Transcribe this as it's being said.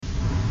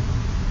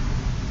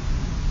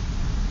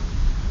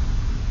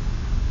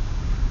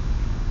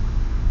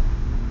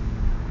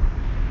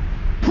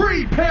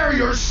Prepare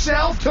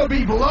yourself to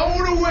be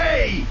blown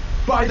away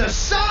by the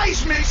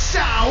seismic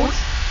sounds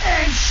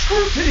and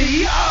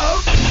scrutiny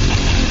of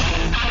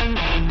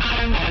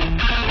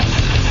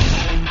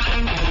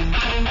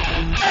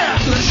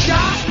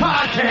Aftershocks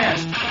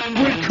Podcast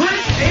with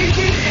Chris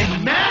Aiken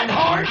and Matt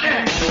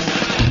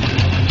Hartnett.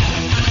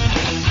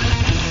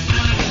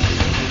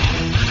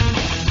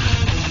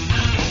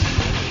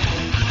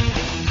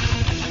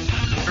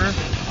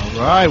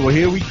 All right, well,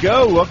 here we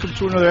go. Welcome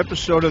to another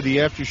episode of the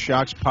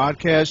Aftershocks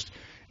Podcast.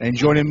 And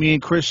joining me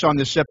and Chris on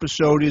this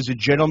episode is a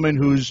gentleman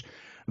who's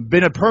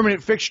been a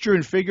permanent fixture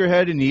and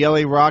figurehead in the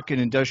LA rock and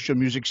industrial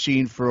music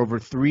scene for over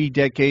 3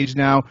 decades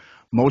now.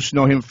 Most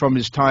know him from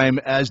his time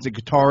as the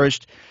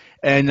guitarist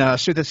and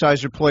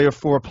synthesizer player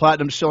for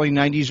platinum-selling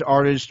 90s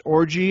artist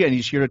Orgy, and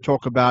he's here to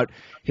talk about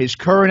his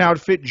current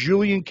outfit,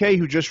 Julien-K,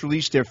 who just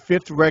released their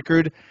 5th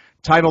record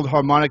titled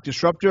Harmonic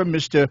Disruptor,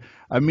 Mr.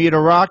 Amir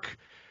Derakh.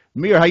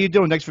 Amir, how you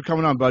doing? Thanks for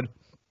coming on, bud.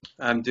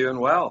 I'm doing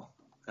well,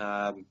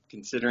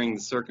 considering the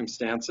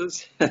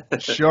circumstances.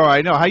 Sure,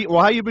 I know.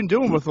 How you been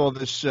doing with all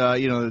this,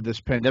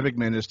 this pandemic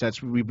madness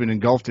that's we've been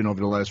engulfed in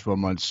over the last 4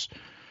 months?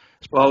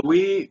 Well,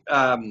 we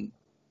Ryan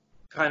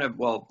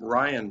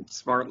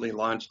smartly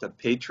launched a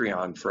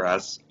Patreon for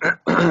us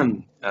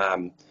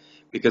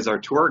because our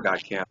tour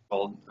got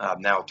canceled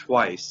now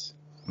twice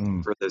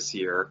for this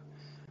year.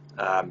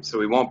 So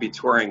we won't be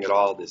touring at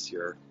all this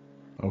year.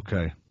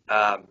 Okay.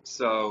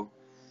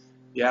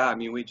 Yeah, I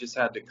mean, we just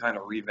had to kind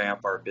of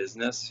revamp our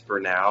business for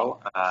now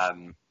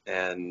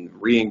and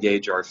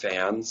re-engage our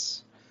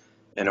fans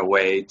in a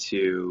way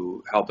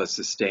to help us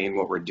sustain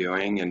what we're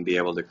doing and be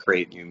able to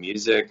create new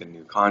music and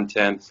new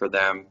content for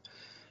them.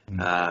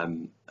 I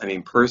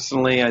mean,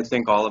 personally, I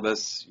think all of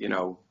us,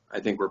 I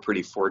think we're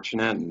pretty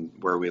fortunate in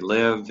where we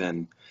live,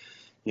 and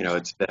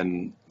it's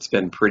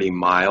been pretty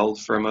mild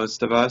for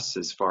most of us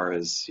as far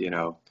as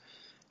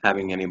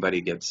having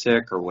anybody get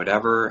sick or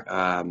whatever.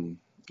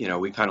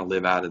 We kind of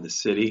live out of the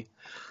city.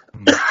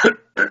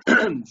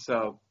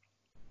 So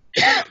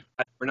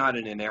we're not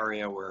in an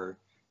area where,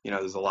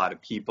 there's a lot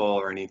of people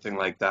or anything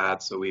like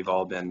that. So we've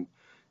all been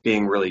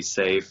being really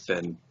safe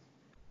and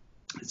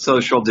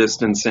social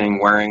distancing,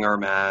 wearing our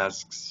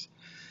masks,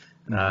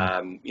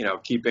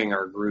 keeping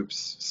our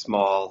groups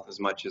small as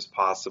much as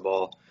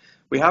possible.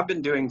 We have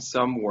been doing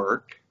some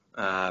work,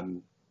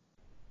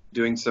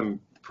 doing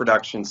some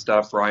production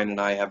stuff. Ryan and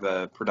I have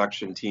a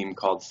production team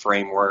called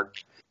Framework.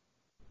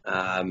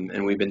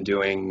 And we've been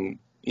doing,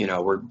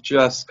 we're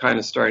just kind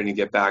of starting to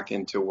get back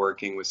into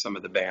working with some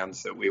of the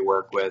bands that we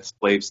work with.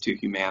 Slaves to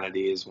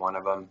Humanity is one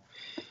of them.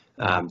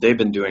 They've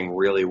been doing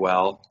really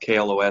well.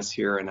 KLOS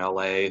here in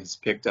LA has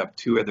picked up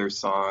 2 of their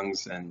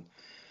songs, and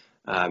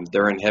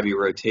they're in heavy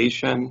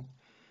rotation.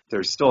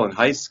 They're still in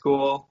high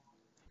school.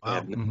 They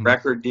have no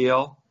record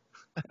deal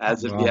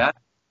as of yet,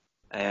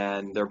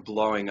 and they're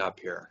blowing up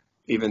here,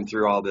 even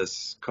through all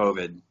this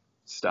COVID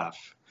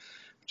stuff,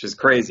 which is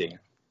crazy.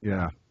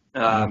 Yeah.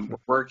 We're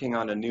working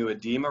on a new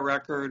Edema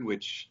record,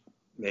 which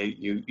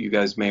you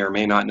guys may or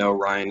may not know.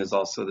 Ryan is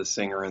also the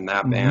singer in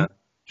that band.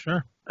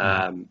 Sure.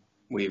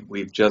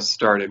 We've just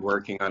started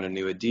working on a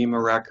new Edema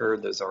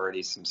record. There's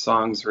already some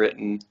songs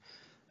written.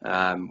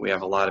 We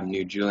have a lot of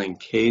new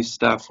Julien-K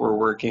stuff we're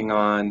working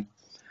on.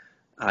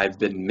 I've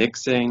been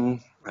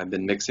mixing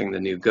the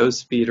new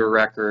Ghost Speeder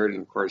record,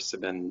 and of course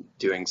I've been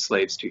doing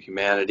Slaves to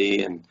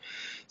Humanity and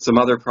some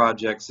other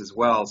projects as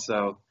well.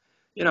 So,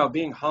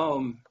 being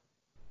home,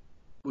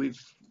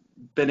 we've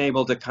been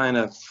able to kind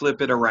of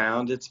flip it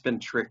around. It's been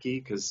tricky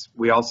because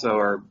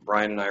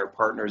Ryan and I are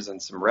partners in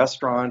some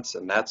restaurants,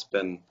 and that's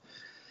been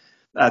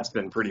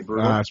pretty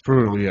brutal. It's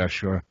brutal, yeah,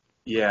 sure.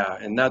 Yeah,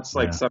 and that's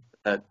like something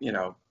that,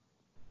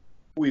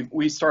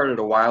 we started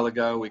a while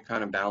ago. We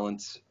kind of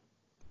balance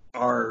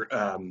our,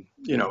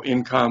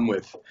 income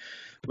with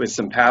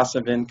some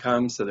passive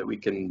income so that we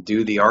can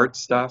do the art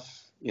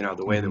stuff,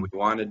 the way that we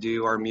want to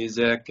do our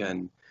music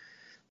and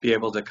be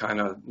able to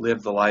kind of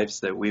live the lives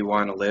that we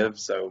want to live.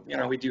 So,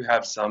 we do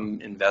have some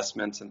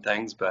investments and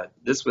things, but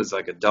this was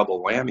like a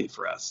double whammy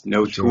for us.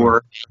 No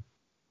tour,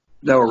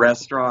 no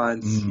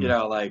restaurants,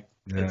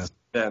 It's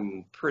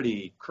been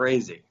pretty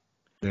crazy.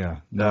 Yeah.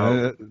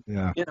 So,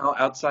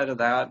 outside of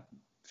that,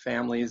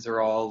 families are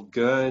all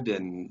good,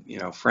 and,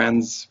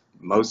 friends,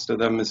 most of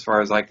them, as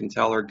far as I can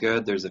tell, are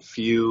good. There's a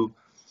few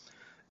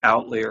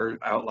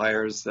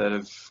outliers that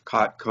have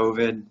caught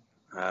COVID.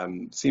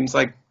 Seems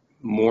like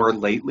more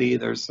lately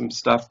there's some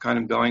stuff kind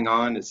of going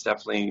on. It's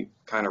definitely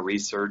kind of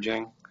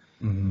resurging.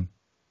 Which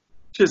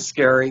is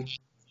scary.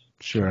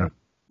 Sure.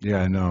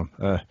 Yeah, I know.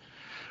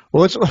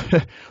 Well,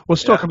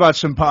 let's talk about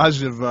some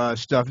positive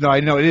stuff. No,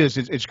 I know it is.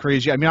 It's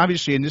crazy. I mean,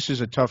 obviously, and this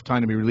is a tough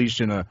time to be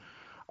releasing a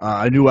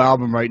new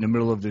album right in the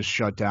middle of this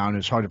shutdown.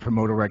 It's hard to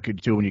promote a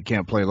record too when you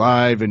can't play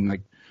live and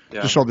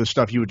just all this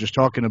stuff you were just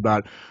talking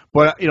about.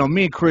 But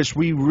me and Chris,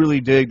 we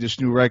really dig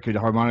this new record,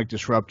 Harmonic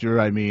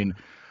Disruptor. I mean,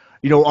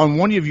 on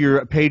one of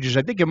your pages,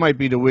 I think it might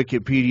be the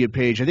Wikipedia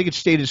page, I think it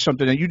stated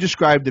something that you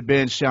described the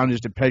band's sound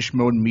as Depeche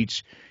Mode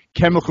meets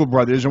Chemical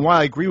Brothers. And while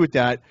I agree with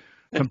that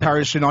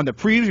comparison on the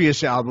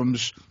previous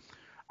albums,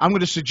 I'm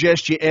going to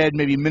suggest you add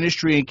maybe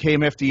Ministry and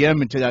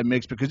KMFDM into that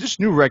mix, because this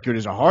new record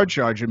is a hard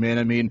charger, man.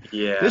 I mean,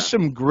 there's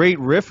some great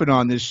riffing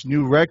on this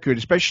new record,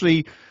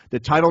 especially the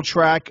title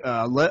track,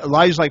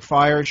 Lies Like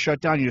Fire, Shut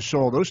Down Your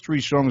Soul. Those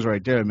 3 songs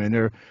right there, man,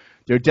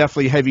 they're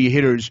definitely heavy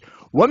hitters.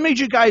 What made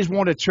you guys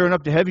want to turn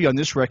up the heavy on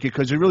this record?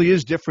 Because it really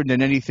is different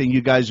than anything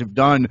you guys have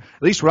done.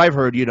 At least what I've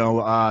heard,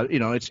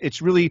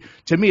 it's really,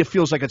 to me, it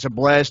feels like it's a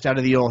blast out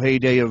of the old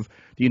heyday of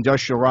the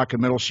industrial rock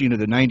and metal scene of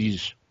the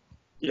 90s.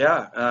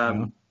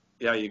 Yeah.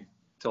 Yeah, you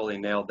totally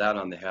nailed that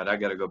on the head. I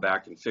got to go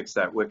back and fix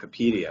that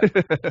Wikipedia.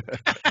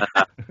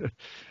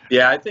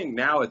 Yeah, I think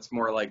now it's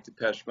more like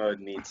Depeche Mode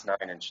meets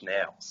Nine Inch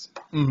Nails,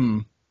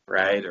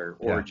 right? Or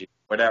Orgy,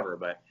 whatever.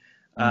 But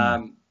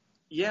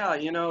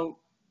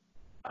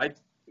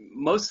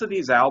most of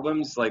these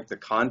albums, like the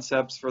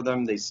concepts for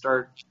them, they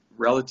start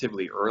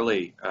relatively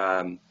early.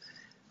 A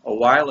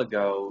while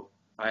ago,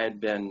 I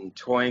had been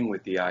toying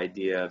with the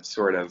idea of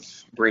sort of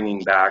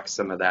bringing back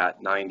some of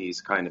that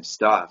 90s kind of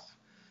stuff.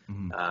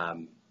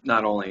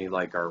 Not only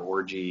like our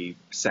Orgy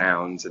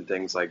sounds and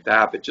things like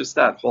that, but just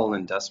that whole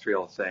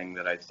industrial thing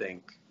that I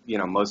think,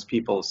 most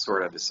people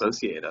sort of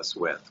associate us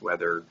with,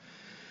 whether,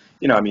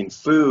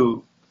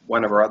 Foo,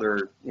 one of our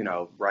other,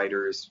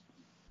 writers,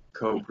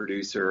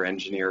 co-producer,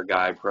 engineer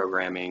guy,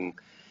 programming,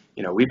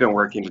 we've been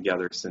working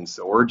together since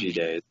the Orgy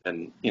days.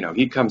 And,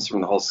 he comes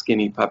from the whole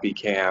Skinny Puppy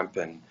camp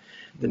and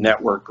the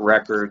Network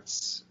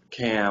Records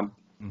camp.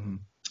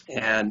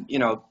 And,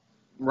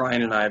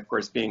 Ryan and I, of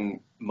course,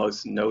 being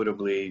most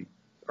notably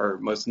or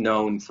most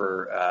known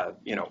for,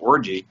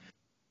 Orgy,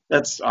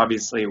 that's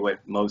obviously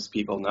what most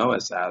people know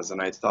us as.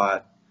 And I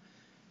thought,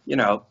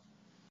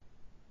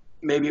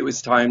 maybe it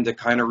was time to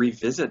kind of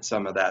revisit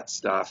some of that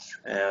stuff.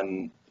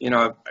 And,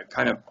 I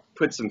kind of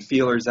put some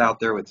feelers out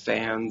there with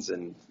fans,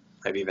 and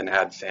I've even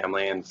had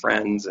family and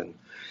friends and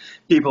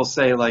people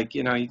say, like,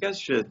 you guys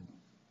should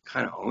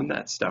kind of own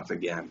that stuff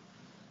again.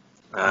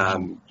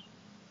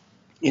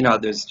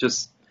 There's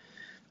just,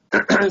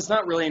 there's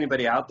not really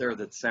anybody out there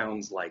that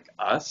sounds like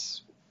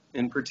us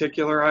in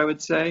particular, I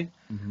would say,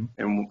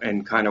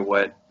 and kind of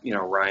what,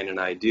 Ryan and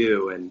I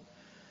do. And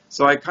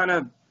so I kind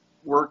of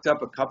worked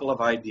up a couple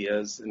of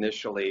ideas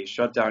initially.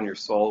 Shut Down Your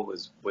Soul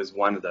was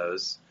one of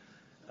those.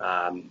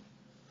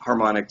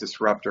 Harmonic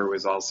Disruptor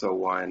was also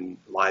one.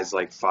 Lies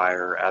Like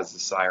Fire, As the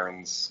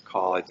Sirens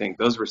Call. I think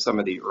those were some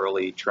of the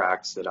early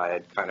tracks that I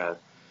had kind of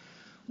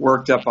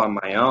worked up on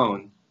my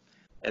own.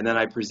 And then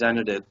I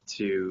presented it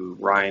to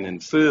Ryan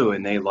and Foo,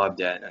 and they loved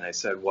it. And I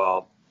said,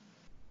 well,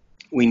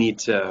 we need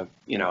to,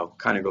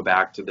 kind of go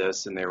back to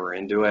this. And they were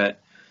into it.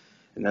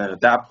 And then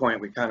at that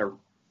point, we kind of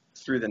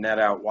threw the net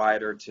out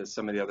wider to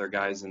some of the other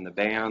guys in the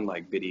band,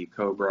 like Biddy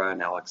Cobra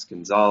and Alex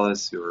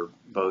Gonzalez, who are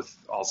both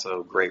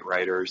also great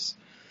writers.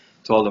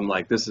 Told them,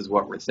 like, this is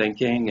what we're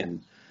thinking.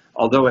 And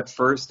although at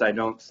first I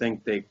don't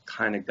think they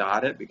kind of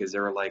got it, because they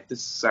were like,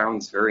 this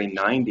sounds very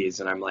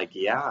 90s. And I'm like,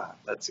 yeah,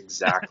 that's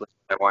exactly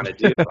what I want to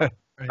do.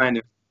 Kind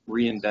of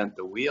reinvent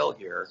the wheel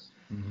here.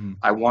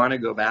 I want to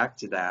go back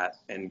to that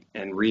and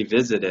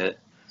revisit it,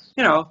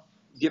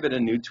 give it a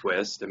new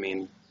twist. I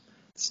mean,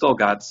 it's still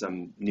got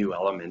some new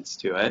elements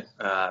to it,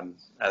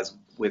 as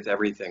with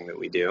everything that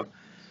we do.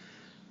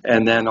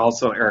 And then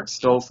also Eric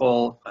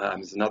Stoffel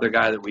is another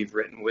guy that we've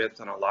written with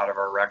on a lot of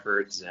our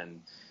records,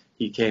 and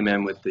he came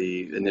in with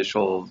the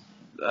initial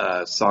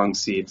song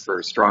seed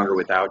for Stronger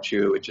Without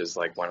You, which is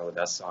like one of the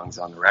best songs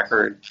on the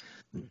record.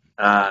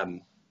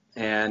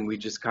 And we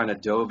just kind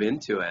of dove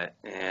into it,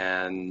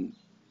 and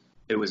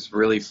it was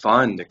really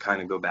fun to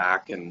kind of go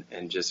back and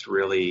just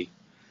really,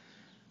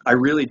 I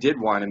really did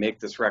want to make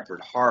this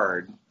record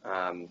hard.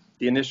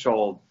 The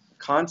initial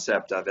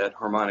concept of it,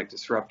 Harmonic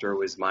Disruptor,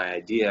 was my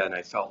idea, and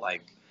I felt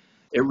like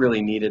it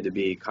really needed to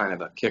be kind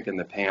of a kick in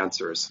the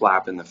pants or a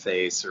slap in the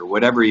face or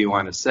whatever you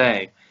want to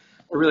say.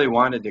 I really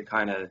wanted to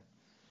kind of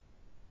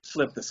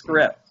flip the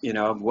script,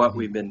 of what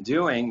we've been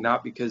doing,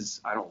 not because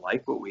I don't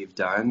like what we've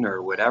done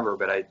or whatever,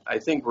 but I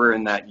think we're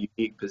in that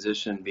unique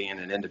position being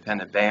an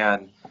independent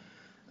band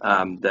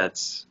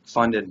that's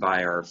funded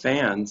by our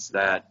fans,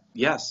 that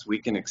yes, we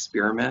can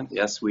experiment,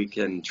 yes, we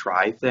can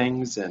try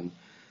things, and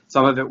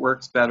some of it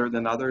works better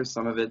than others,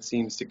 some of it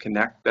seems to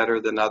connect better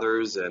than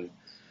others, and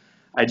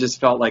I just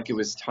felt like it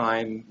was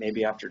time,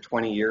 maybe after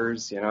 20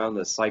 years,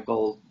 the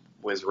cycle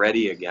was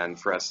ready again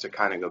for us to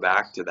kind of go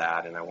back to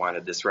that. And I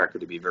wanted this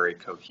record to be very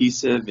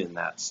cohesive in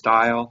that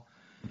style.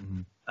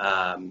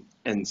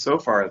 And so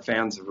far, the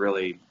fans have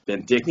really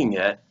been digging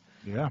it.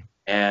 Yeah.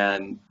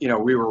 And,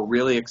 we were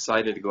really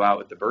excited to go out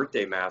with the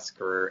Birthday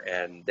Massacre,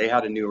 and they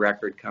had a new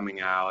record coming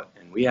out,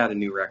 and we had a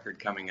new record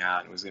coming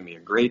out. It was going to be a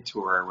great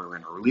tour. We were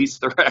going to release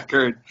the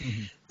record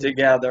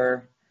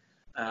together,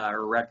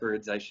 or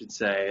records, I should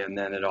say, and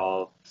then it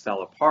all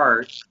fell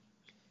apart.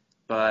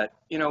 But,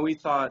 we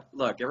thought,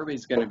 look,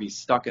 everybody's going to be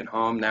stuck at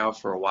home now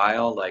for a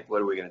while. Like,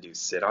 what are we going to do,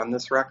 sit on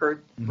this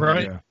record?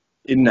 Right.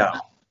 Yeah.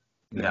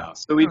 No.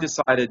 So we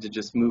decided to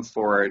just move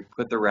forward,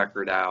 put the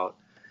record out,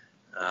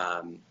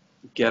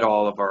 get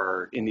all of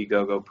our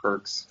Indiegogo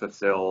perks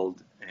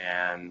fulfilled,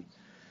 and,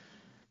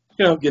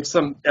 give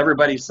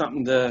everybody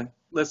something to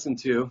listen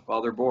to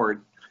while they're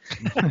bored.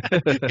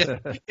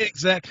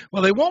 Exactly.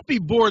 Well, they won't be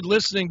bored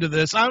listening to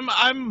this.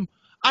 I'm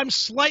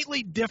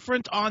slightly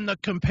different on the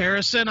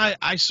comparison.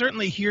 I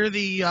certainly hear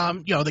the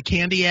the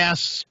candy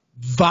ass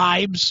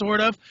vibe sort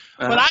of,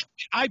 but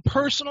I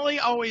personally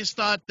always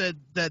thought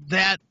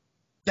that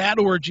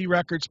Orgy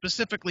record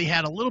specifically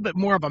had a little bit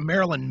more of a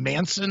Marilyn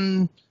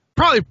Manson,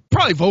 probably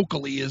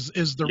vocally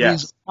is the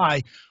reason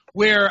why.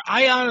 Where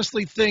I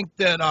honestly think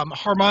that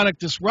Harmonic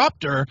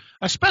Disruptor,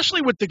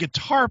 especially with the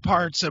guitar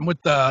parts and with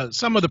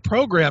some of the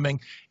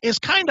programming, is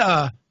kind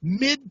of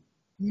mid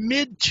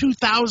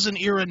 2000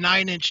 era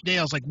Nine Inch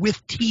Nails, like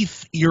With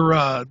Teeth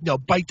era,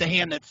 bite the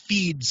hand that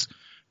feeds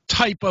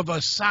type of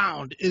a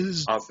sound.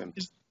 Awesome.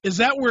 Is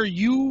that where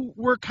you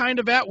were kind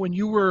of at when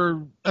you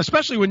were,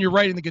 especially when you're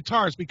writing the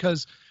guitars?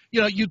 Because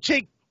you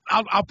take,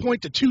 I'll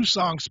point to two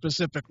songs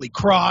specifically,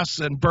 Cross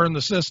and Burn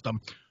the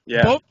System.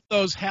 Yeah. Both of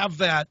those have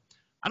that.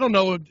 I don't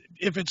know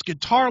if it's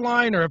guitar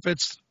line or if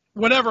it's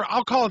whatever.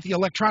 I'll call it the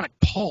electronic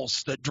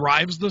pulse that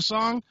drives the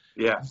song.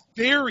 Yeah.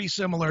 Very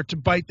similar to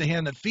Bite the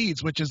Hand That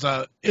Feeds, which is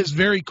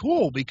very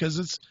cool because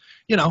it's,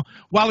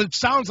 while it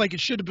sounds like it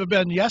should have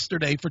been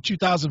yesterday for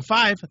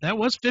 2005, that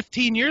was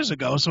 15 years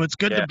ago. So it's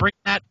good to bring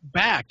that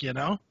back,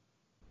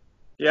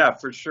 Yeah,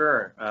 for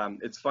sure.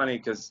 It's funny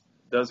because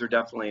those are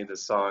definitely the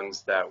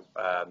songs that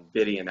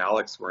Biddy and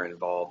Alex were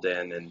involved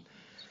in. And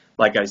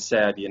like I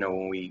said,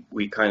 when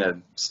we kind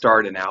of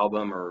start an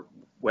album, or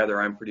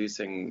whether I'm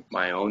producing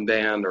my own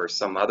band or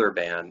some other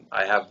band,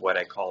 I have what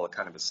I call a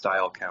kind of a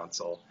style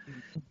council.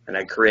 And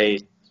I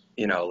create,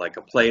 like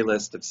a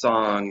playlist of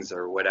songs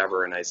or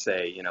whatever. And I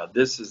say,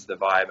 this is the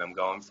vibe I'm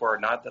going for.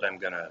 Not that I'm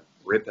going to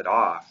rip it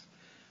off,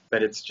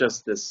 but it's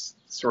just this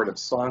sort of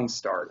song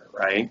starter,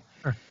 right?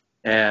 Sure.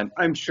 And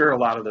I'm sure a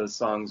lot of those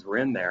songs were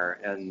in there,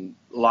 and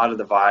a lot of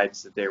the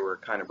vibes that they were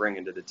kind of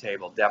bringing to the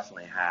table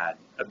definitely had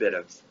a bit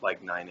of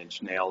like Nine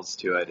Inch Nails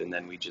to it, and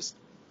then we just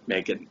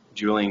make it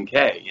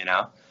Julien-K,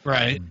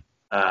 Right.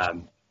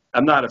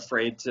 I'm not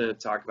afraid to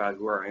talk about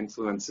who our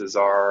influences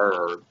are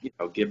or,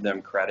 give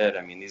them credit.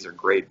 I mean, these are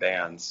great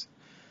bands.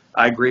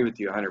 I agree with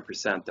you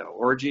 100% though.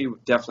 Orgy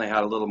definitely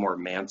had a little more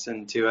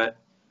Manson to it.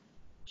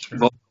 Sure.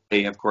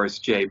 Vocally, of course,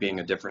 Jay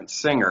being a different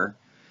singer.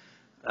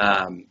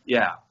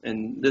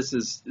 And this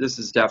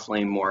is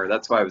definitely more.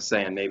 That's why I was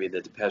saying maybe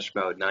the Depeche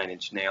Mode Nine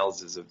Inch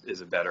Nails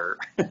is a better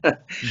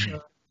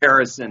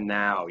comparison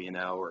now,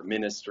 or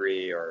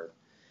Ministry or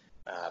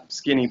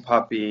Skinny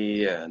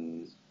Puppy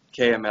and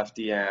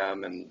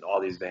KMFDM and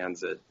all these bands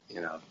that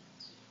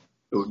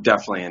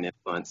definitely an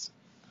influence.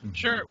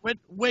 Sure.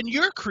 When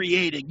you're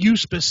creating, you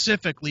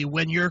specifically,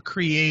 when you're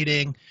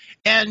creating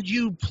and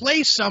you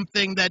play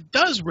something that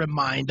does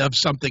remind of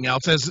something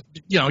else, as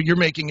you're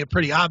making it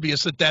pretty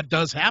obvious that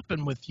does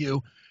happen with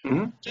you.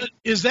 Mm-hmm.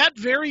 Is that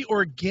very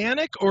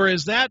organic, or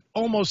is that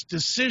almost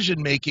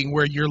decision making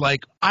where you're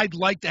like, I'd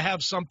like to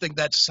have something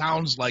that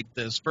sounds like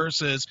this,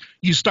 versus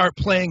you start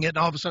playing it and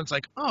all of a sudden it's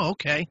like, oh,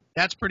 okay,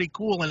 that's pretty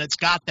cool. And it's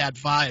got that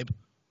vibe,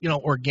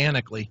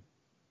 organically.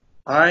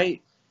 I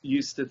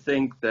used to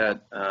think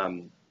that,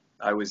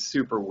 I was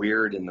super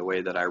weird in the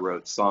way that I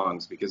wrote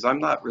songs because I'm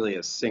not really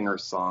a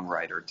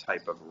singer-songwriter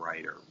type of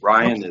writer.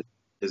 Ryan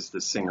is the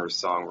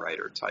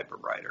singer-songwriter type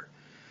of writer.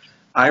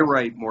 I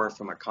write more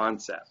from a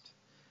concept.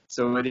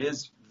 So it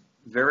is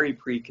very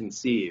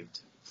preconceived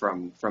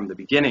from the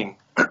beginning.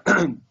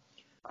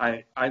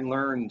 I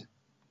learned,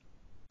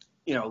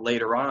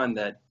 later on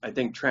that I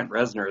think Trent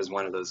Reznor is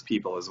one of those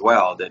people as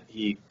well, that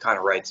he kind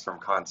of writes from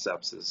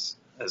concepts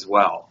as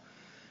well.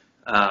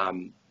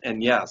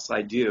 And yes,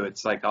 I do.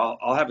 It's like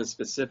I'll have a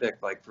specific,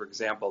 like, for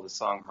example, the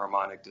song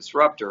Harmonic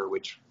Disruptor,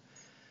 which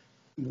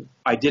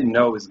I didn't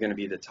know was going to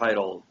be the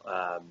title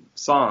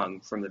song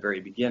from the very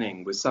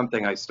beginning, was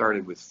something I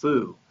started with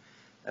Foo.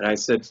 And I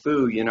said,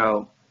 Foo,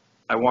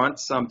 I want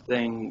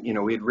something,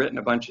 we had written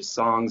a bunch of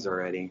songs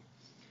already.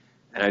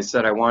 And I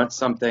said, I want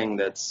something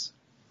that's,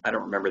 I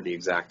don't remember the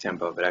exact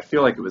tempo, but I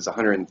feel like it was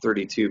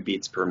 132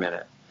 beats per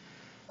minute.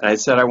 And I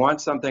said, I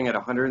want something at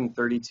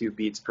 132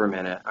 beats per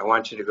minute. I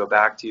want you to go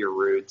back to your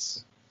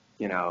roots,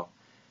 and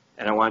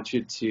I want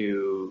you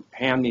to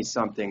hand me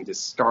something to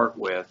start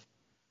with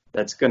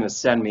that's going to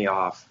send me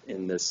off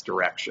in this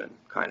direction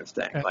kind of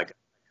thing. Okay. Like,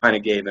 I kind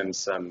of gave him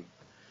some,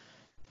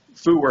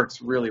 Foo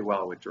works really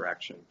well with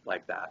direction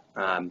like that.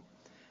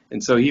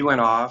 And so he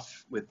went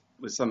off with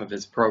some of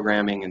his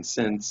programming and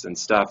synths and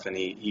stuff, and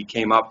he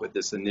came up with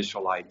this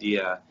initial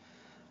idea,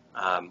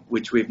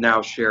 which we've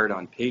now shared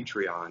on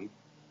Patreon.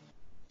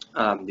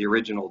 The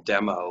original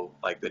demo,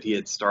 like, that he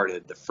had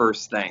started, the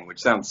first thing, which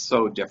sounds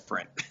so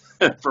different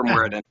from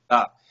where it ended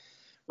up.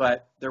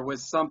 But there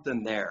was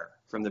something there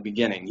from the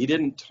beginning. He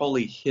didn't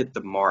totally hit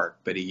the mark,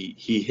 but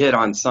he hit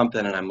on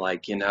something, and I'm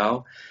like,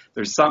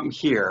 there's something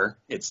here.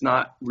 It's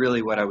not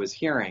really what I was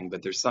hearing,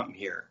 but there's something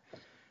here.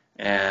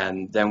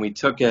 And then we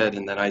took it,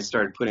 and then I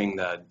started putting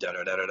the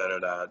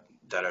da-da-da-da-da-da,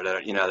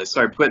 they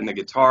started putting the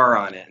guitar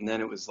on it, and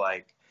then it was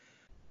like,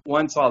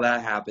 once all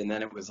that happened,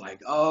 then it was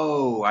like,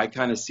 oh, I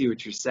kind of see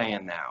what you're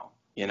saying now,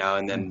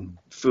 and then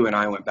Foo and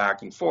I went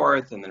back and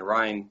forth, and then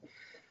Ryan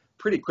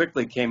pretty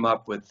quickly came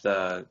up with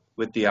the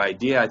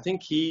idea. I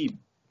think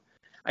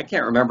I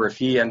can't remember if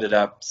he ended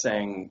up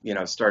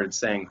started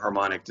saying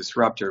harmonic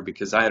disruptor,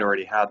 because I had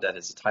already had that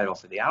as a title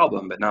for the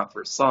album, but not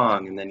for a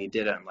song. And then he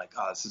did it. I'm like,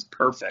 oh, this is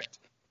perfect.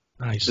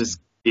 Nice. This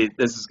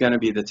is going to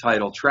be the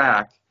title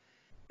track,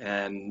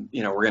 and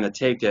we're going to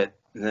take it.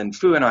 And then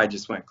Fu and I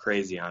just went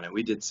crazy on it.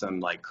 We did some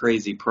like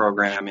crazy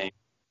programming,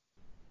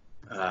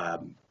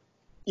 but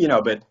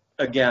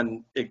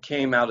again, it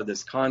came out of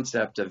this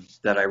concept of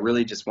that I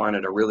really just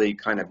wanted a really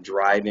kind of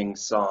driving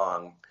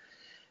song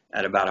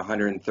at about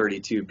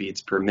 132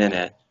 beats per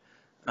minute,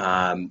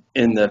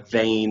 in the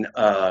vein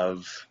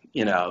of,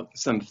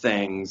 some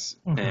things,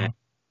 and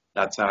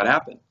that's how it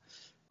happened.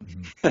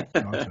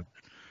 Awesome.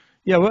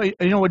 Yeah,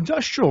 well,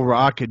 industrial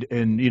rock and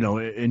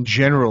in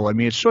general, I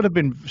mean, it's sort of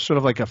been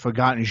like a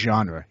forgotten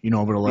genre,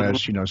 over the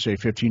last, say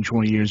 15,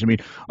 20 years. I mean,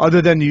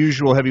 other than the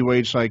usual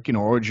heavyweights like,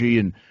 Orgy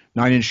and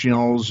Nine Inch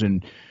Nails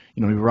and,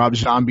 Rob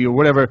Zombie or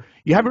whatever,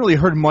 you haven't really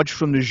heard much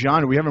from the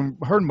genre. We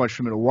haven't heard much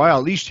from it in a while,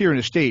 at least here in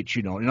the States,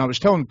 And I was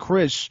telling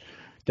Chris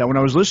that when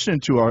I was listening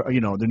to our,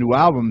 the new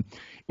album,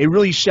 it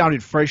really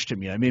sounded fresh to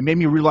me. I mean, it made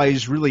me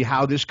realize really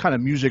how this kind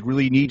of music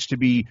really needs to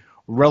be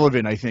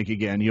relevant, I think,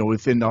 again,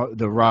 within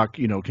the rock,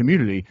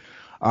 community.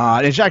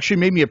 It's actually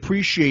made me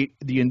appreciate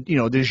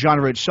the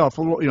genre itself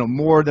a little,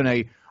 more than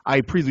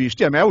I previously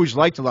did. I mean, I always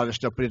liked a lot of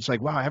stuff, but it's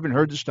like, wow, I haven't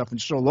heard this stuff in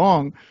so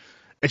long.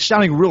 It's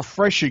sounding real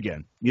fresh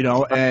again,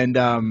 and,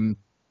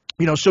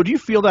 so do you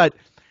feel that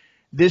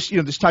this,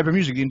 this type of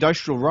music, the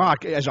industrial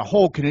rock as a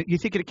whole, you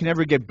think it can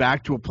ever get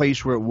back to a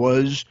place where it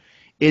was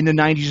in the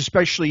 90s,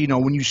 especially,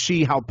 when you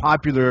see how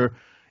popular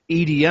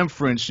EDM,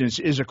 for instance,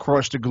 is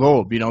across the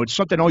globe? It's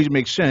something that always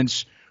makes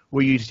sense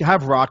where you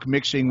have rock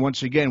mixing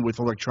once again with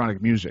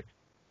electronic music.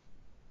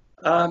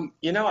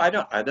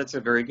 That's a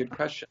very good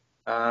question.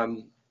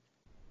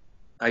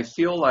 I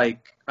feel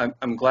like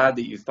I'm glad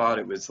that you thought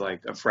it was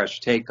like a fresh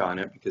take on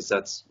it, because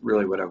that's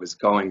really what I was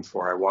going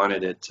for. I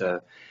wanted it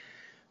to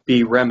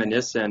be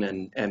reminiscent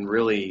and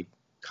really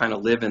kind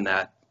of live in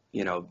that,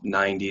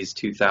 90s,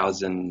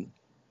 2000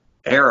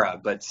 era,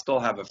 but still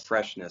have a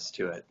freshness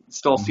to it.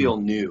 Still feel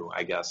new,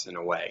 I guess, in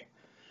a way.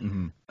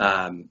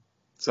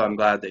 So I'm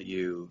glad that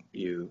you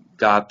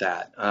got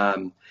that.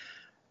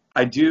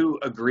 I do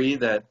agree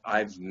that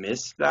I've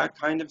missed that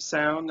kind of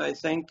sound. I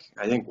think,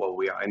 I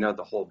know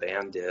the whole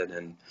band did,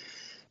 and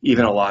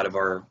even a lot of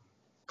our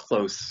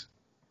close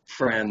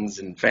friends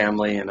and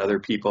family and other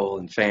people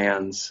and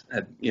fans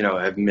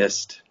have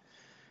missed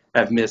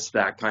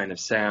that kind of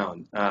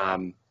sound.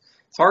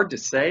 It's hard to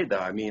say, though.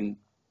 I mean,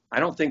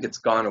 I don't think it's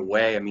gone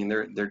away. I mean,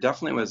 there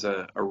definitely was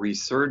a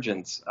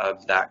resurgence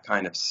of that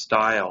kind of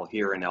style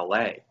here in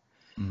LA.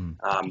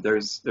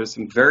 There's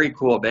some very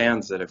cool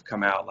bands that have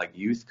come out, like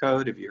Youth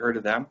Code. Have you heard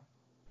of them?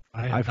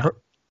 I've heard.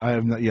 I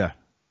have not. Yeah,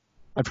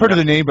 I've heard of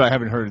the name, but I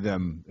haven't heard of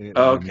them.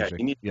 Okay,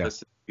 you need to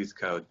listen to Youth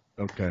Code.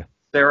 Okay.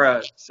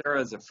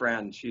 Sarah's a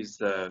friend. She's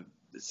the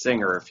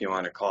singer, if you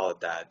want to call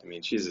it that. I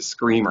mean, she's a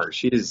screamer.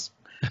 It's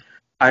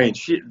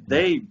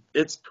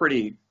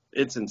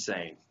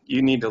insane.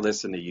 You need to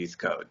listen to Youth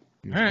Code.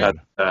 Right.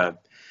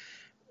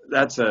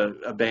 That's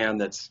a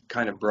band that's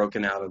kind of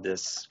broken out of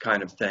this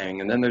kind of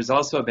thing. And then there's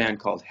also a band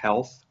called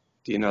Health.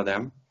 Do you know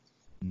them?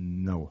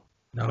 No.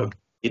 Okay.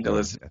 You need to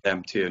listen to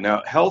them too.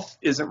 Now, Health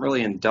isn't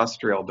really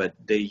industrial, but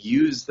they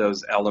use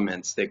those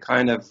elements. They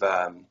kind of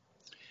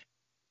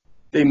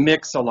they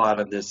mix a lot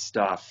of this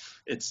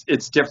stuff.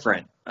 It's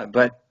different,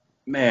 but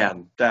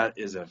man, that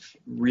is a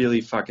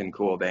really fucking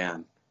cool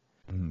band.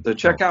 So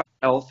check out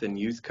Health and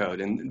Youth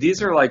Code. And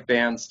these are like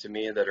bands to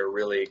me that are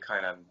really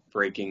kind of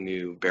breaking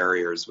new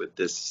barriers with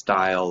this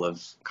style of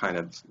kind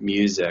of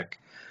music.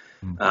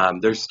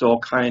 They're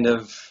still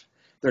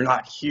they're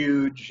not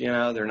huge,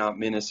 they're not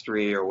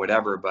Ministry or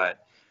whatever,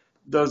 but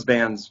those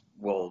bands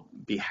will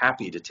be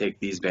happy to take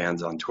these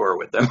bands on tour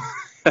with them.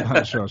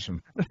 That's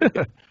awesome.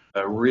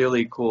 A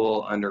really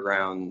cool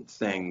underground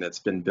thing that's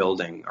been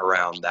building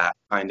around that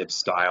kind of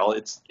style.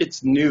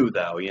 It's new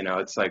though,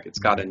 it's like it's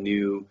got a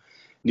new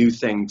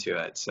thing to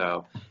it.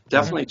 So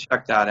definitely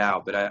check that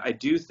out. But I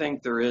do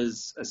think there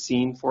is a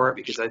scene for it,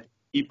 because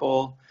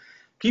people,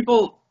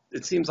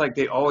 it seems like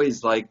they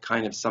always like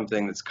kind of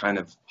something that's kind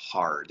of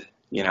hard,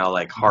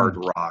 like hard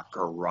rock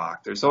or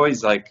rock. There's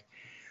always like,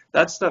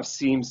 that stuff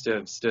seems to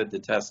have stood the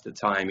test of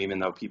time, even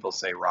though people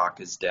say rock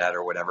is dead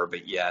or whatever,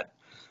 but yet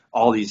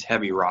all these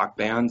heavy rock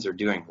bands are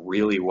doing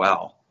really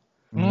well.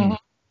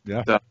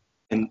 Yeah. So,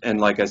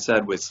 and like I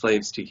said, with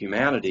Slaves to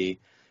Humanity,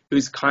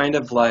 who's kind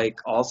of like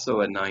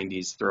also a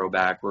 90s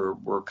throwback.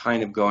 We're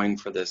kind of going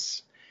for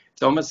this.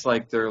 It's almost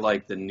like they're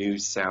like the new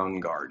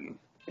Soundgarden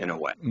in a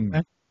way.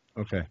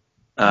 Okay.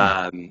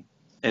 And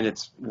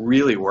it's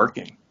really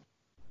working.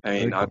 I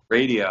mean, on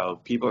radio,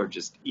 people are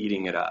just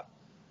eating it up.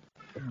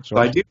 So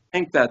I do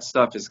think that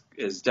stuff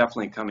is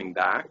definitely coming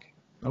back.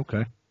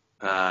 Okay.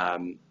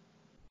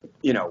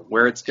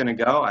 Where it's going to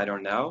go, I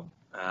don't know.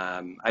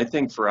 I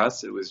think for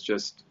us, it was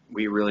just,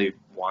 we really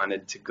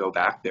wanted to go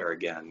back there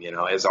again,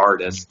 as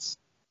artists.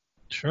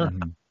 Sure.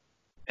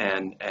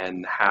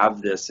 And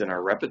have this in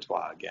our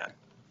repertoire again,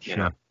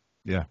 Sure.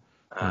 Yeah.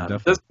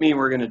 Definitely. Doesn't mean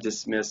we're going to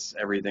dismiss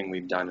everything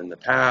we've done in the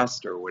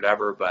past or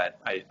whatever, but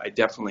I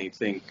definitely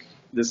think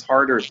this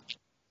harder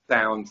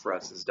sound for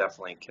us is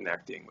definitely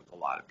connecting with a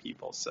lot of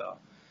people. So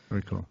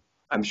Very cool.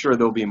 I'm sure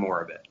there'll be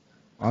more of it.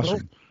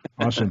 Awesome.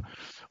 Awesome.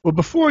 Well,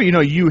 before,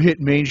 you hit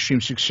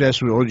mainstream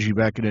success with Orgy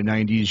back in the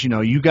 90s,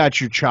 you got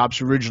your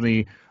chops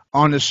originally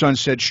on the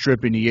Sunset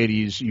Strip in the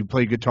 80s. You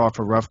played guitar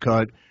for Rough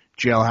Cutt,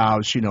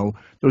 Jailhouse,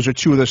 those are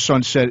two of the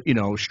Sunset,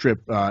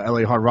 Strip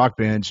LA hard rock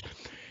bands.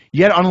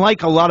 Yet,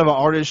 unlike a lot of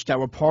artists that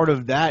were part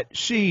of that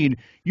scene,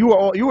 you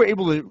were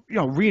able to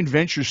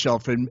reinvent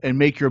yourself and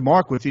make your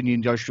mark within the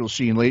industrial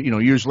scene.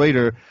 Years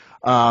later,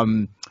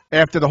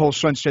 after the whole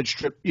Sunset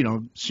Strip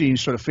scene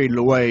sort of faded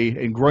away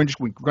and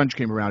when grunge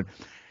came around.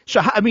 So,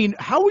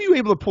 how were you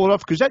able to pull it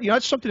off? Because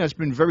that's something that's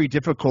been very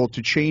difficult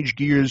to change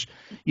gears.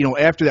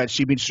 After that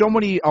scene, so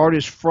many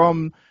artists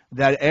from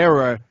that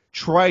era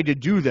tried to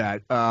do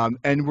that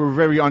and were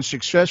very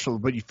unsuccessful.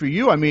 But for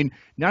you,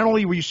 not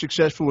only were you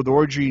successful with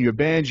Orgy and your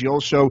bands, you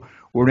also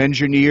were an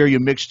engineer. You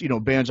mixed,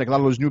 bands like a lot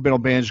of those new metal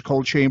bands,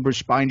 Cold Chamber,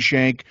 Spine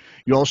Shank.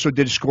 You also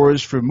did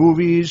scores for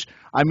movies.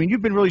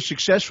 You've been really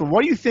successful.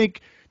 What do you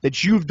think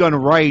that you've done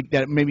right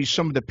that maybe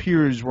some of the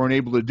peers weren't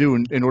able to do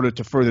in order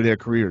to further their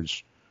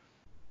careers?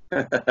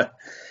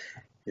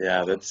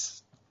 Yeah,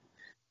 it's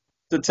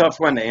a tough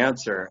one to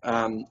answer.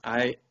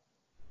 I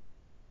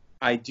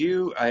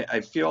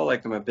feel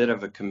like I'm a bit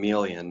of a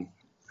chameleon.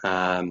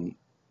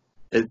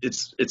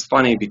 It's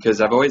funny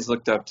because I've always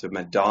looked up to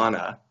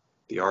Madonna,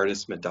 the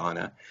artist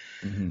Madonna,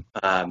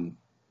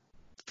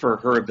 for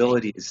her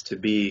abilities to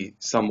be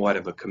somewhat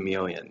of a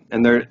chameleon.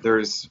 And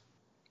there's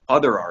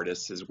other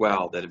artists as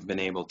well that have been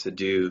able to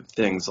do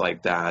things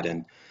like that.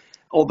 And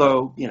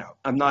although,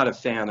 I'm not a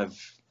fan of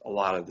a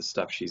lot of the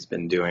stuff she's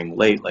been doing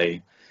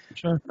lately,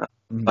 Sure.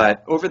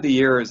 But over the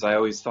years, I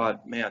always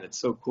thought, man, it's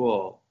so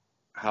cool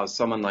how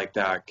someone like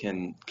that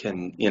can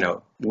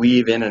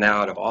weave in and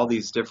out of all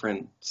these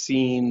different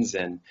scenes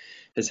and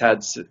has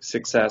had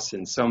success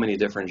in so many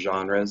different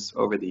genres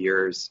over the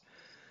years.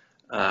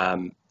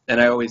 And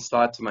I always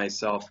thought to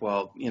myself,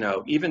 well,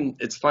 even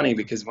it's funny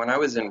because when I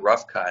was in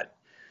Rough Cutt,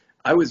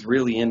 I was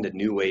really into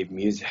new wave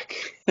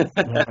music.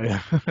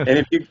 Yeah.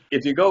 And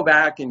if you go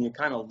back and you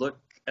kind of look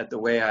at the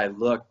way I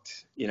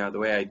looked, the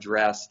way I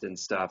dressed and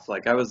stuff,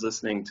 like I was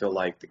listening to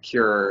like The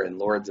Cure and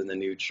Lords in the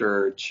New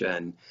Church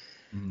and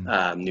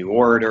New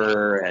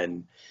Order.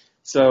 And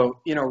so,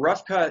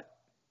 Rough Cutt,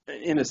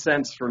 in a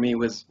sense, for me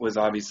was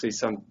obviously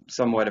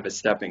somewhat of a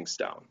stepping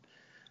stone.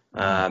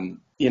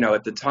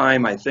 At the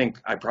time, I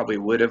think I probably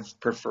would have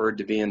preferred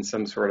to be in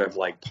some sort of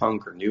like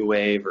punk or new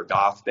wave or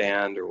goth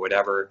band or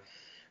whatever.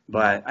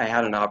 But I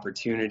had an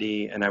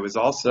opportunity, and I was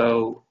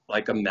also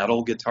like a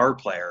metal guitar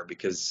player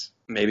because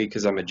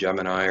I'm a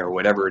Gemini or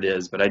whatever it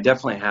is, but I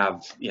definitely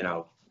have,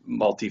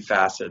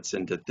 multifacets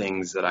into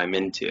things that I'm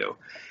into.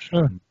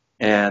 Sure.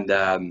 And,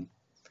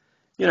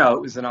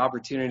 it was an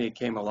opportunity that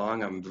came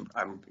along.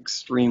 I'm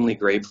extremely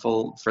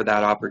grateful for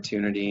that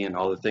opportunity and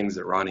all the things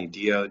that Ronnie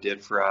Dio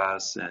did for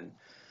us and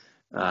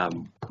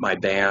my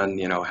band,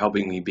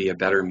 helping me be a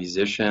better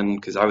musician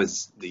because I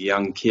was the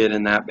young kid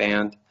in that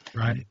band.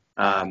 Right.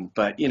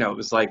 But, it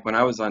was like when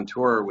I was on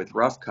tour with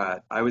Rough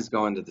Cutt, I was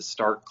going to the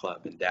Stark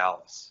Club in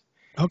Dallas.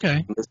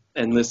 Okay.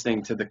 And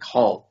listening to the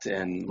Cult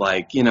and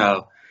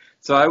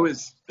so I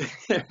was,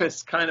 it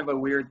was kind of a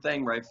weird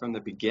thing right from the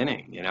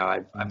beginning.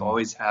 I've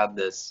always had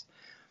this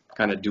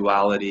kind of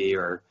duality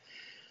or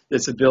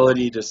this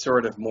ability to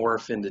sort of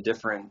morph into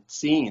different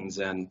scenes.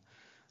 And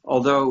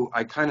although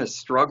I kind of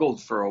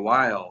struggled for a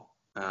while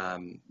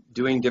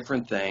doing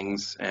different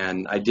things,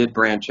 and I did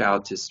branch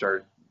out to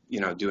start,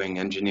 doing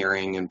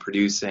engineering and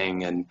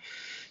producing. And,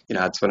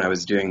 that's when I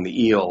was doing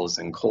the Eels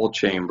and Cold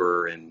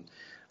Chamber and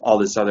all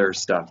this other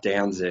stuff,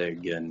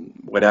 Danzig and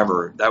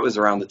whatever. That was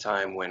around the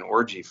time when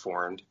Orgy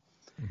formed.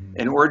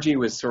 And Orgy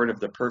was sort of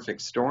the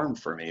perfect storm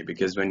for me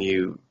because when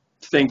you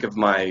think of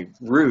my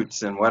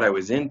roots and what I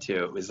was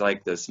into, it was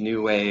like this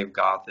new wave,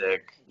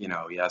 gothic,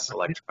 yes,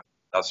 electronic,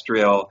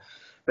 industrial,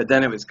 but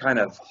then it was kind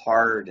of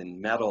hard and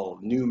metal,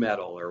 new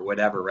metal or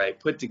whatever, right,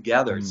 put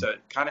together. So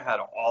it kind of had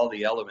all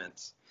the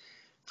elements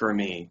for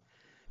me.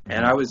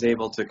 And I was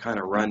able to kind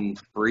of run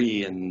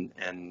free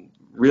and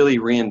really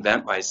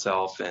reinvent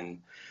myself. And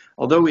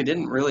although we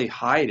didn't really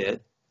hide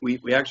it, we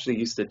actually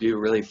used to do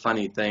really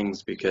funny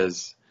things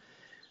because,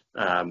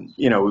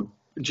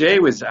 Jay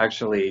was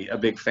actually a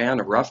big fan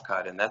of Rough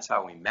Cutt, and that's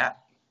how we met.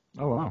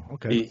 Oh, wow.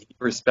 Okay. He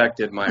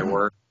respected my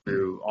work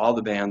through all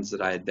the bands that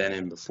I had been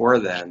in before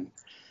then.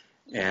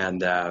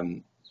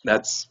 And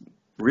that's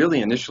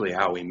really initially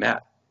how we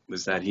met,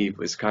 was that he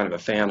was kind of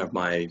a fan of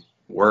my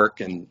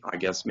work, and I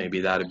guess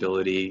maybe that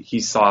ability,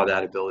 he saw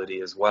that ability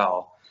as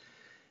well.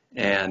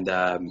 And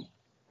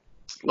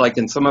like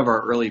in some of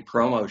our early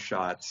promo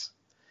shots,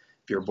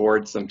 if you're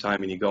bored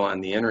sometime and you go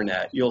on the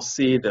internet, you'll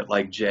see that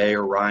like Jay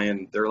or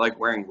Ryan, they're like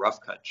wearing Rough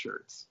Cutt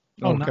shirts.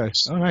 Oh, okay.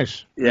 Nice. Oh,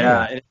 nice.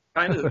 Yeah.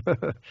 And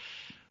it's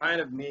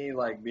kind of me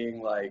like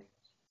being like,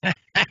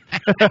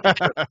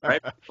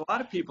 Right? A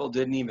lot of people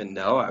didn't even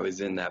know I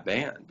was in that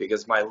band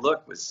because my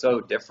look was so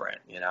different,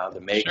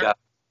 the makeup,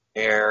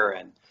 hair,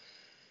 and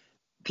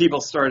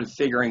people started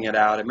figuring it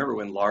out. I remember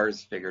when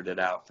Lars figured it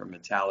out from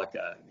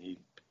Metallica.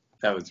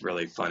 That was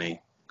really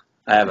funny.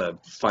 I have a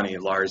funny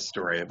Lars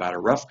story about a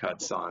Rough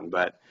Cut song,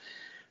 but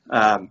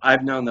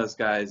I've known those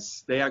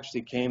guys. They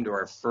actually came to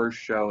our first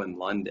show in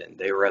London.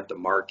 They were at the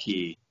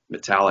Marquee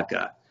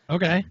Metallica.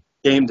 Okay.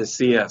 Came to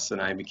see us,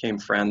 and I became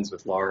friends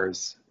with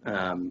Lars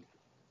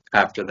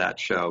after that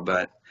show.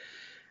 But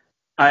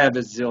I have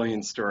a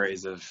zillion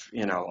stories of,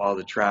 all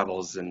the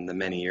travels and the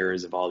many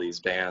years of all these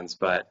bands.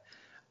 But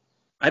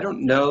I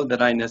don't know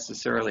that I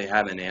necessarily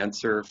have an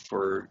answer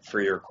for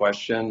your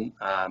question.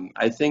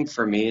 I think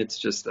for me, it's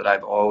just that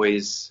I've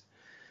always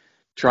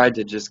tried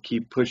to just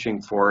keep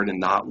pushing forward and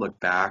not look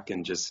back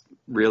and just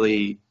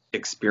really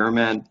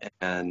experiment.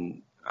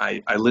 And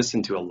I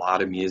listen to a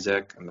lot of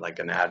music. I'm like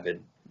an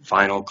avid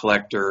vinyl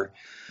collector.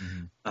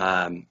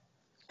 Mm-hmm.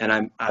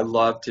 And I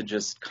love to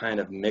just kind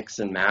of mix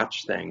and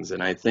match things.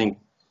 And I think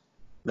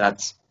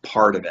that's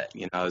part of it,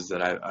 is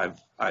that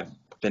I've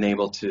been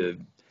able to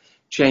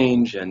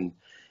change. And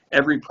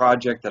every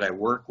project that I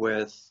work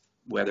with,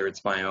 whether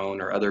it's my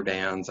own or other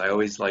bands, I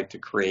always like to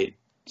create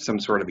some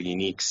sort of a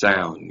unique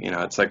sound.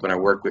 It's like when I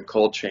work with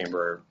Cold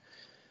Chamber,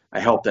 I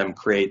help them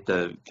create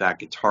that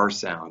guitar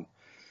sound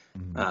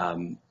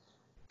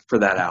for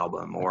that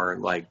album, or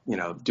like,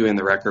 doing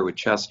the record with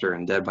Chester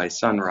and Dead by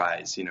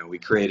Sunrise, we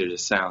created a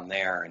sound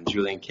there, and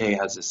Julien-K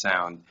has a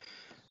sound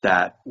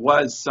that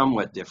was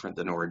somewhat different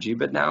than Orgy,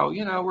 but now,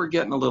 we're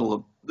getting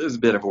there's a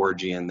bit of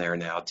Orgy in there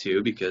now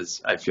too,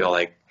 because I feel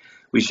like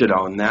we should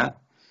own that.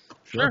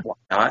 Sure.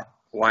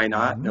 Why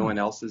not? Mm-hmm. No one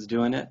else is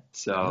doing it.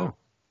 So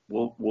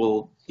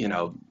we'll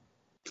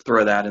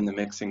throw that in the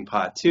mixing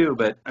pot too.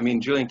 But I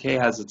mean, Julien-K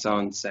has its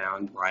own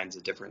sound. Ryan's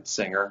a different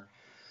singer.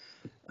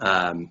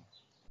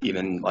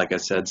 Even like I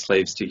said,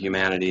 Slaves to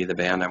Humanity, the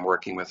band I'm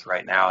working with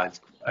right now,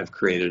 I've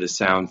created a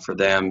sound for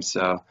them.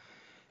 So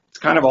it's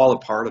kind of all a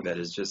part of it,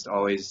 is just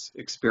always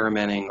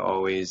experimenting,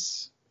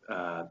 always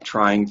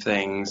trying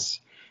things,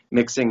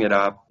 mixing it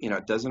up.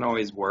 It doesn't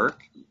always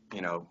work.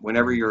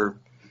 Whenever you're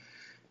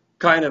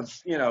kind of,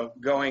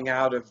 going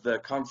out of the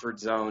comfort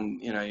zone,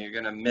 you're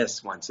going to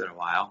miss once in a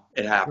while.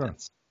 It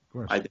happens.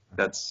 Sure. Of course. I think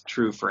that's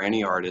true for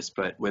any artist,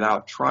 but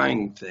without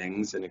trying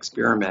things and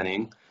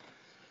experimenting,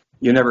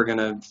 you're never going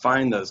to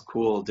find those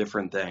cool,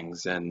 different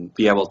things and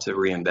be able to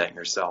reinvent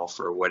yourself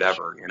or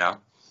whatever,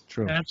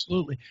 True.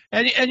 Absolutely.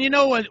 And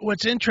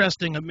what's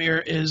interesting, Amir,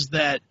 is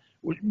that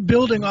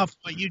building off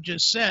what you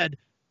just said,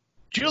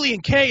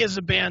 Julien-K is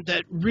a band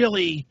that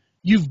really,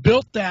 you've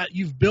built that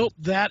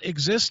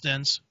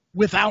existence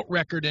without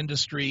record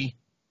industry.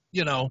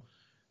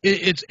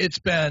 It's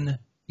been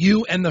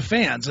you and the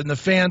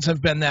fans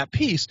have been that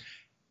piece.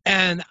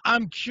 And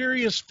I'm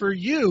curious for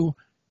you,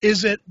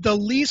 is it the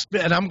least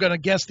bit, and I'm going to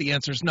guess the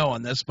answer is no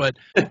on this, but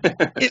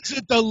is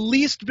it the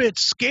least bit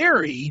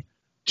scary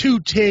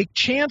to take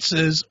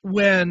chances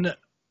when,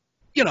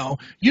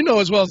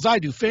 as well as I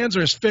do, fans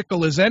are as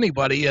fickle as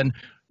anybody, and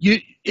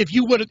if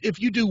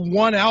you do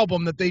one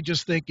album that they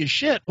just think is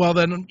shit, well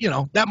then,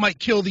 that might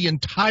kill the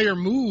entire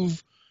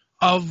move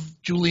of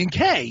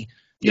Julien-K.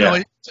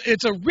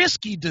 It's a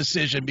risky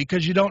decision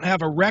because you don't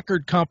have a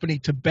record company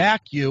to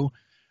back you.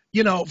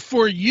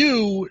 For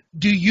you,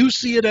 do you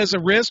see it as a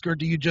risk, or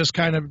do you just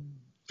kind of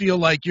feel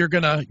like you're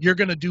gonna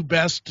do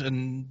best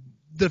and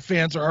the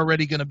fans are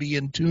already going to be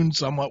in tune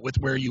somewhat with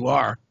where you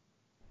are?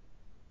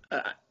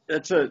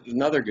 That's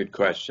another good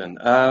question.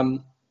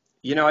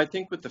 I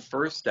think with the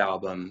first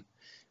album,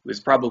 it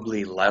was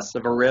probably less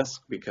of a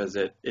risk because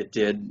it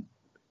did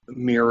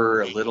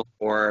mirror a little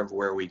more of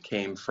where we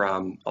came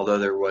from, although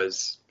there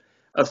was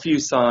a few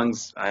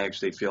songs I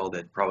actually feel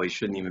that probably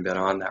shouldn't even been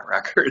on that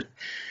record.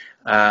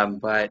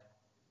 But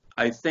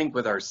I think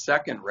with our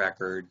second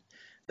record,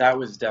 that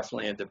was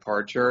definitely a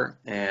departure,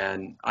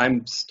 and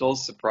I'm still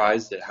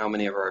surprised at how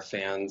many of our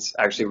fans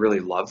actually really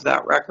love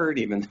that record,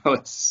 even though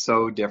it's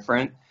so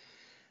different.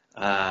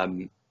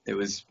 It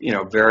was,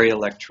 very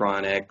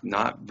electronic,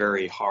 not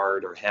very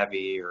hard or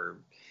heavy, or,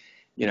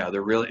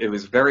 it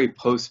was very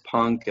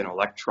post-punk and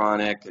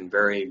electronic and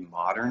very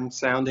modern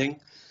sounding.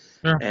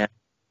 Sure. And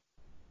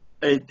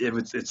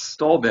it's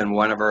still been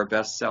one of our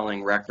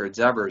best-selling records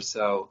ever.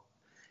 So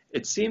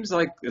it seems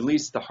like at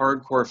least the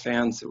hardcore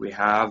fans that we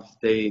have,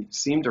 they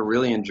seem to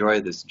really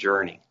enjoy this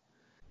journey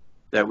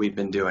that we've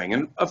been doing.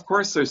 And of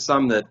course, there's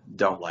some that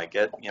don't like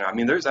it.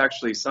 There's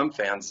actually some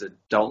fans that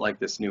don't like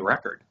this new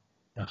record.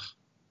 Ugh.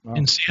 Wow.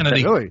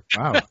 Insanity. Really?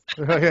 Wow.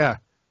 Yeah.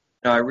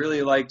 I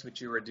really liked what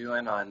you were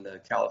doing on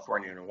the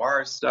California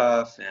Noir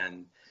stuff,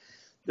 and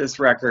this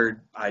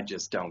record, I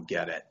just don't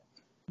get it.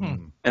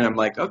 And I'm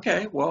like,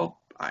 okay, well,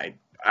 I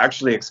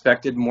actually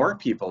expected more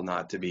people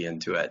not to be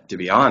into it, to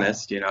be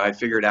honest. I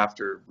figured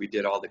after we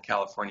did all the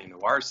California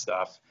Noir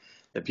stuff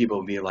that people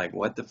would be like,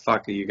 what the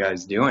fuck are you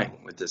guys doing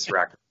with this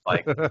record?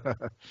 Like,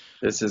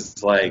 this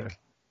is like,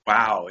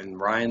 wow. And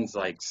Ryan's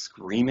like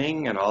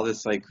screaming and all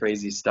this like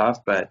crazy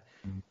stuff, but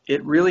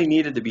it really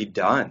needed to be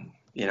done.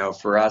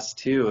 for us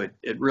too,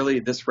 it really,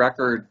 this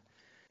record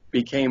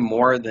became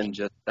more than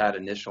just that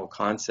initial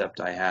concept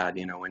I had.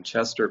 When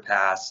Chester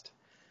passed,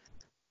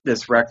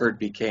 this record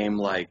became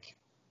like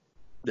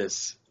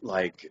this,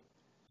 like,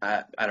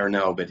 I don't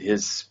know, but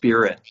his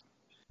spirit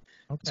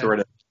sort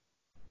of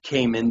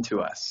came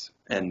into us.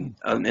 And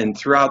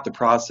throughout the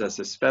process,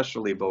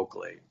 especially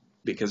vocally,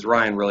 because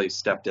Ryan really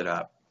stepped it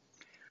up.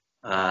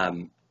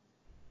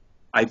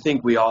 I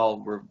think we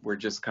all were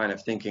just kind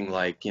of thinking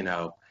like,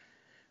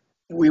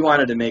 we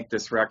wanted to make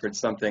this record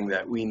something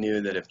that we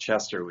knew that if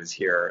Chester was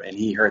here and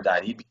he heard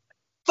that, he'd be,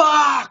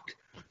 fuck,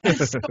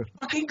 that's so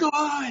fucking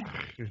good.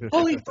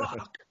 Holy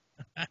fuck.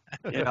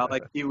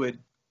 Like he would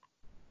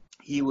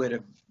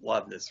have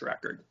loved this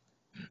record.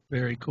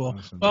 Very cool.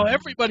 Well,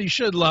 everybody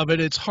should love it.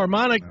 It's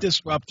Harmonic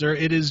Disruptor.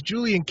 It is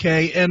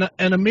Julien-K. And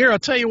Amir, I'll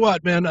tell you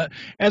what, man,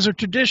 as a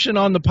tradition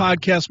on the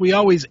podcast, we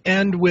always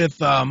end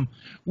with a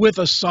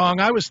song.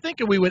 I was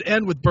thinking we would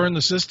end with Burn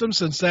the System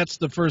since that's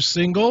the first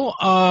single.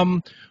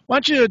 Why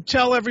don't you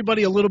tell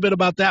everybody a little bit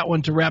about that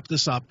one to wrap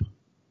this up?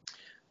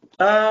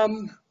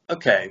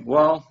 Okay,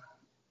 well,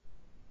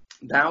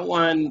 that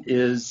one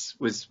was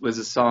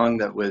a song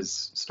that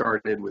was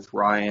started with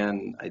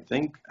Ryan, I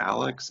think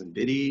Alex and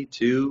Biddy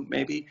too,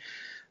 maybe.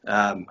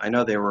 I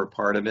know they were a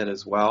part of it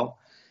as well.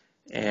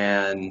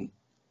 And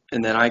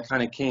then I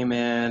kind of came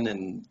in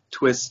and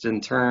twists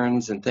and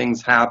turns and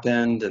things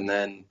happened. And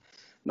then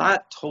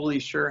not totally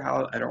sure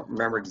I don't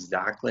remember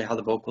exactly how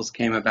the vocals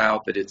came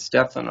about, but it's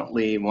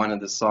definitely one of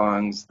the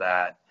songs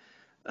that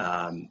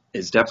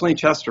is definitely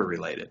Chester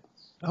related.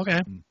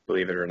 Okay.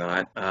 Believe it or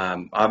not.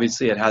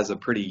 Obviously, it has a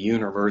pretty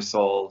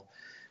universal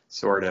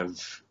sort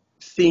of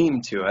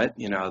theme to it,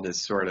 this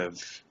sort of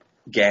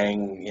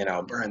gang,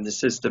 burn the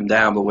system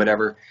down, but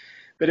whatever.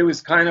 But it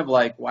was kind of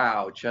like,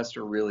 wow,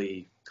 Chester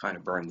really kind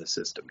of burned the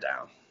system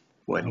down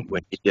when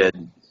he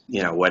did,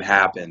 what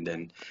happened.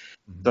 And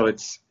so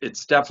it's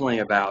definitely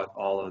about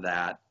all of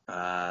that.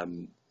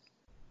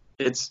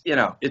 It's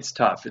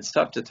tough. It's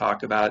tough to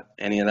talk about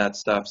any of that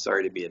stuff.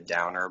 Sorry to be a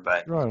downer,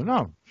 but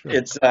no, sure.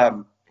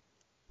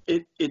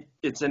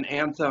 It's an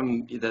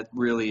anthem that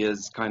really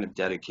is kind of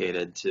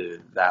dedicated to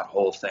that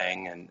whole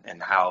thing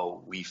and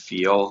how we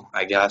feel,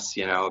 I guess,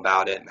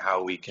 about it and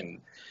how we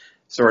can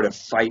sort of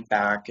fight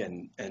back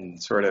and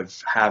sort of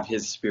have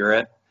his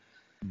spirit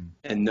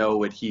and know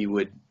what he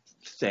would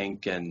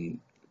think and,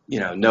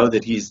 know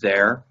that he's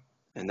there.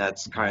 And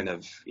that's kind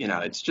of,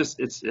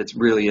 it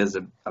really is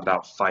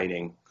about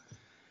fighting.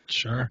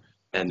 Sure.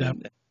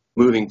 And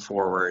moving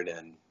forward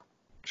and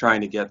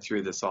trying to get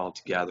through this all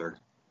together.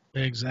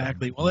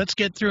 Exactly. Well, let's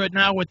get through it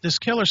now with this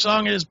killer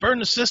song. It is Burn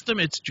the System.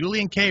 It's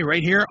Julien-K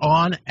right here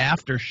on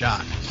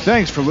Aftershock.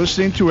 Thanks for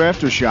listening to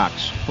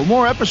Aftershocks. For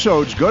more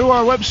episodes, go to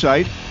our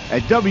website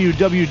at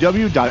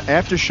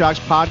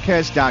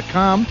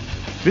www.aftershockspodcast.com.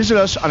 Visit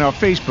us on our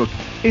Facebook,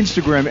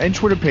 Instagram, and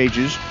Twitter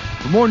pages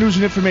for more news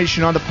and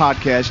information on the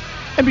podcast.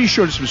 And be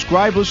sure to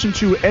subscribe, listen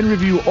to, and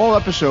review all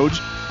episodes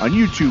on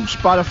YouTube,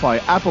 Spotify,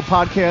 Apple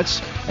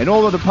Podcasts, and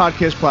all other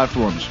podcast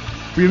platforms.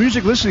 For your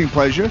music listening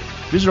pleasure,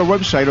 visit our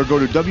website or go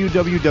to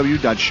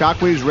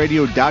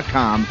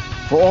www.shockwavesradio.com.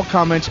 For all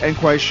comments and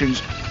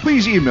questions,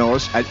 please email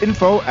us at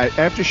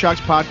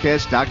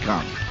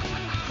info@aftershockspodcast.com.